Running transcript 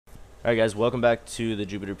Alright guys, welcome back to the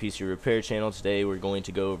Jupiter PC Repair channel. Today we're going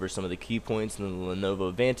to go over some of the key points in the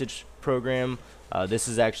Lenovo Vantage program. This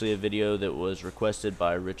is actually a video that was requested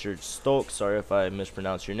by Richard Stolk. Sorry if I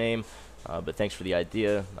mispronounced your name, but thanks for the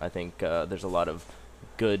idea. I think there's a lot of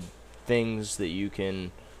good things that you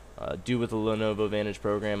can do with the Lenovo Vantage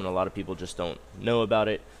program, and a lot of people just don't know about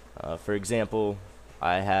it. For example,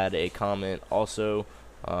 I had a comment also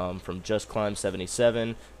from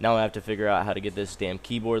JustClimb77. Now I have to figure out how to get this damn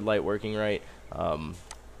keyboard light working right.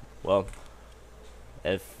 Well,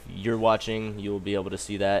 if you're watching, you'll be able to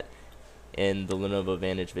see that in the Lenovo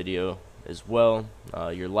Vantage video as well.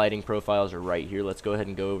 Your lighting profiles are right here. Let's go ahead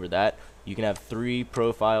and go over that. You can have 3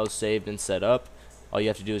 profiles saved and set up. All you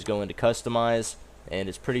have to do is go into customize, and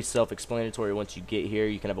it's pretty self-explanatory. Once you get here,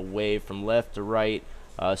 you can have a wave from left to right,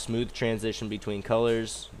 smooth transition between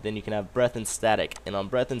colors. Then you can have breath and static, and on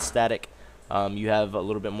breath and static you have a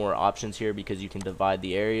little bit more options here because you can divide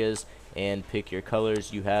the areas and pick your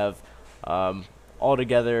colors. You have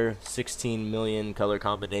altogether 16 million color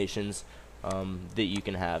combinations that you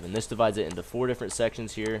can have, and this divides it into 4 different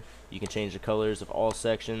sections here. You can change the colors of all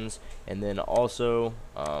sections, and then also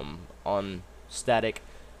on static,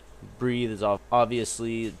 breathe is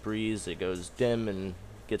obviously breeze, it goes dim and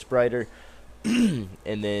gets brighter.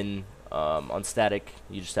 And then on static,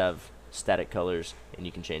 you just have static colors, and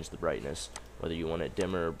you can change the brightness whether you want it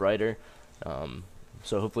dimmer or brighter.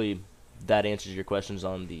 So hopefully that answers your questions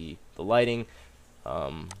on the lighting,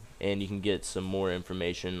 and you can get some more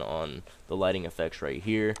information on the lighting effects right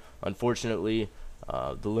here. Unfortunately,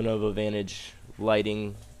 the Lenovo Vantage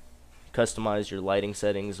lighting, customize your lighting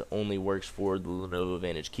settings, only works for the Lenovo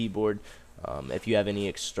Vantage keyboard. If you have any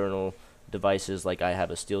external devices, like I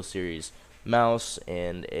have a SteelSeries mouse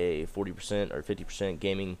and a 40% or 50%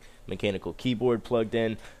 gaming mechanical keyboard plugged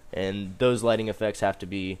in, and those lighting effects have to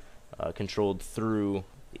be controlled through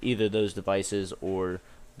either those devices or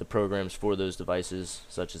the programs for those devices,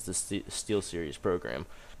 such as the SteelSeries program.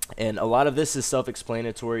 And a lot of this is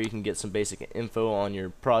self-explanatory. You can get some basic info on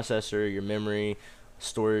your processor, your memory,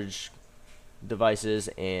 storage devices,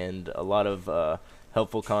 and a lot of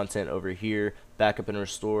helpful content over here. Backup and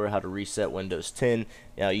restore, how to reset Windows 10.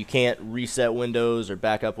 Now, you can't reset Windows or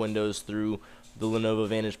backup Windows through the Lenovo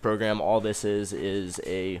Vantage program. All this is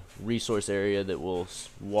a resource area that will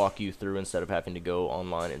walk you through instead of having to go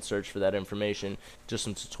online and search for that information. Just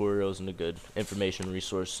some tutorials and a good information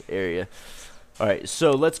resource area. Alright,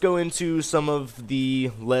 so let's go into some of the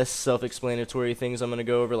less self-explanatory things I'm going to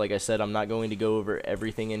go over. Like I said, I'm not going to go over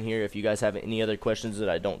everything in here. If you guys have any other questions that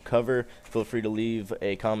I don't cover, feel free to leave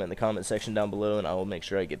a comment in the comment section down below, and I will make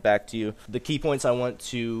sure I get back to you. The key points I want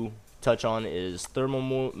to touch on is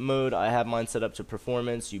thermal mode. I have mine set up to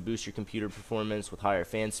performance. You boost your computer performance with higher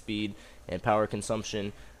fan speed and power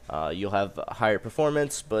consumption. You'll have higher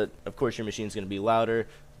performance, but of course your machine's going to be louder,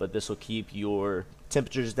 but this will keep your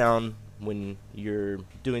temperatures down when you're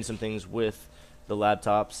doing some things with the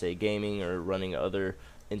laptop, say gaming or running other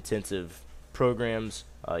intensive programs.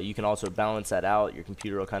 You can also balance that out. Your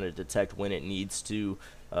computer will kind of detect when it needs to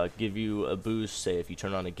give you a boost. Say if you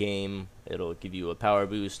turn on a game, it'll give you a power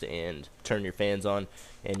boost and turn your fans on.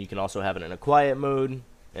 And you can also have it in a quiet mode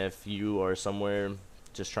if you are somewhere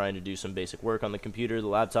just trying to do some basic work on the computer, the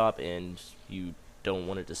laptop, and you don't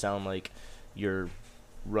want it to sound like you're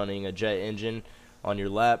running a jet engine on your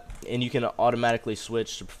lap. And you can automatically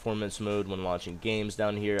switch to performance mode when launching games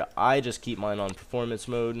down here. I just keep mine on performance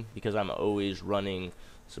mode because I'm always running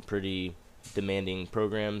some pretty demanding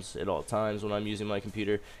programs at all times when I'm using my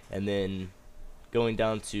computer. And then going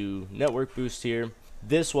down to network boost here,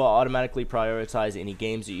 this will automatically prioritize any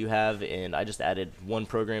games that you have, and I just added one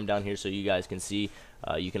program down here so you guys can see.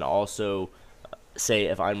 You can also say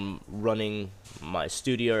if I'm running my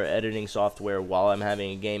studio or editing software while I'm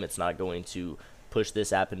having a game, it's not going to push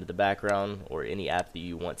this app into the background, or any app that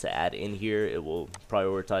you want to add in here. It will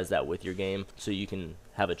prioritize that with your game, so you can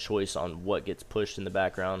have a choice on what gets pushed in the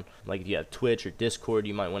background. Like if you have Twitch or Discord,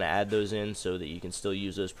 you might want to add those in so that you can still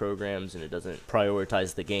use those programs and it doesn't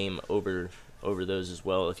prioritize the game over those as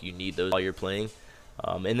well if you need those while you're playing.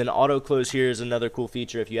 And then auto close here is another cool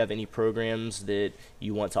feature. If you have any programs that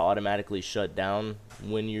you want to automatically shut down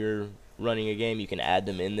when you're running a game, you can add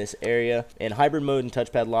them in this area. And hybrid mode and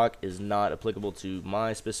touchpad lock is not applicable to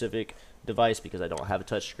my specific device because I don't have a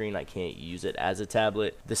touchscreen. I can't use it as a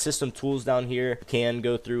tablet. The system tools down here can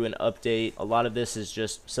go through and update. A lot of this is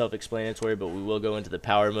just self-explanatory, but we will go into the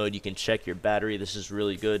power mode. You can check your battery. This is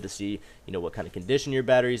really good to see, you know, what kind of condition your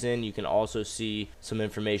battery's in. You can also see some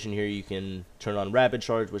information here. You can turn on rapid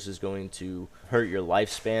charge, which is going to hurt your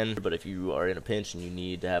lifespan, but if you are in a pinch and you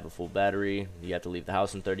need to have a full battery, you have to leave the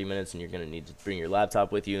house in 30 minutes and you're going to need to bring your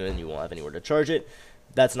laptop with you and you won't have anywhere to charge it.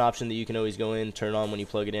 That's an option that you can always go in, turn on when you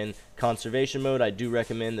plug it in. Conservation mode, I do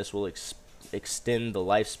recommend. This will extend the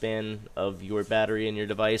lifespan of your battery in your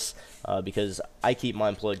device because I keep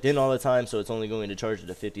mine plugged in all the time, so it's only going to charge it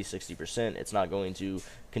to 50-60%. It's not going to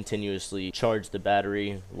continuously charge the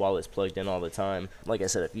battery while it's plugged in all the time. Like I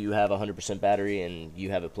said, if you have 100% battery and you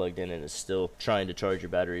have it plugged in and it's still trying to charge your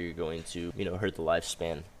battery, you're going to, you know, hurt the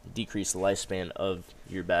lifespan, decrease the lifespan of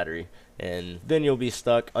your battery, and then you'll be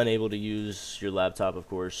stuck, unable to use your laptop, of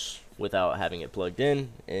course, without having it plugged in,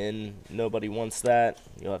 and nobody wants that.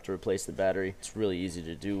 You'll have to replace the battery. It's really easy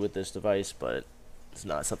to do with this device, but it's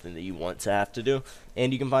not something that you want to have to do.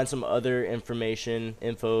 And you can find some other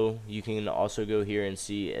info. You can also go here and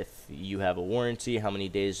see if you have a warranty, how many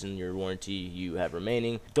days in your warranty you have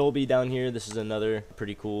remaining. Dolby down here, this is another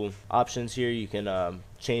pretty cool options here. You can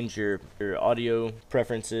change your audio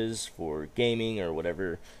preferences for gaming or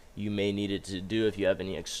whatever you may need it to do. If you have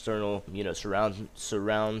any external, you know,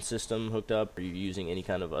 surround system hooked up, or you're using any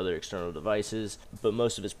kind of other external devices, but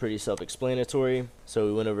most of it's pretty self-explanatory. So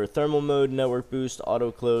we went over thermal mode, network boost,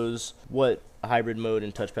 auto close, what hybrid mode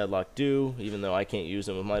and touchpad lock do, even though I can't use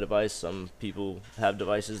them with my device. Some people have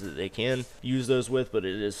devices that they can use those with, but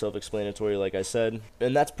it is self-explanatory, like I said.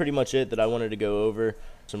 And that's pretty much it that I wanted to go over.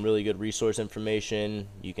 Some really good resource information.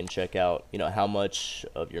 You can check out, you know, how much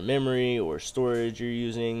of your memory or storage you're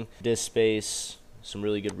using, disk space, some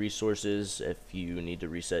really good resources if you need to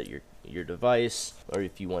reset your device, or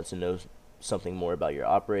if you want to know something more about your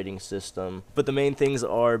operating system. But the main things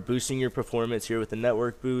are boosting your performance here with the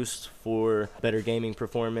network boost for better gaming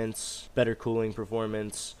performance, better cooling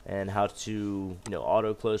performance, and how to, you know,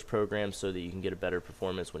 auto close programs so that you can get a better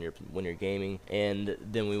performance when you're gaming. And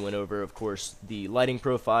then we went over, of course, the lighting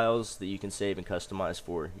profiles that you can save and customize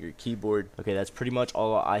for your keyboard. Okay, that's pretty much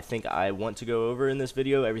all I think I want to go over in this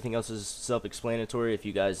video. Everything else is self-explanatory. If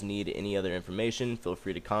you guys need any other information, feel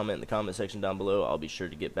free to comment in the comment section down below. I'll be sure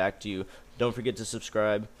to get back to you. Don't forget to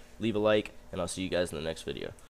subscribe, leave a like, and I'll see you guys in the next video.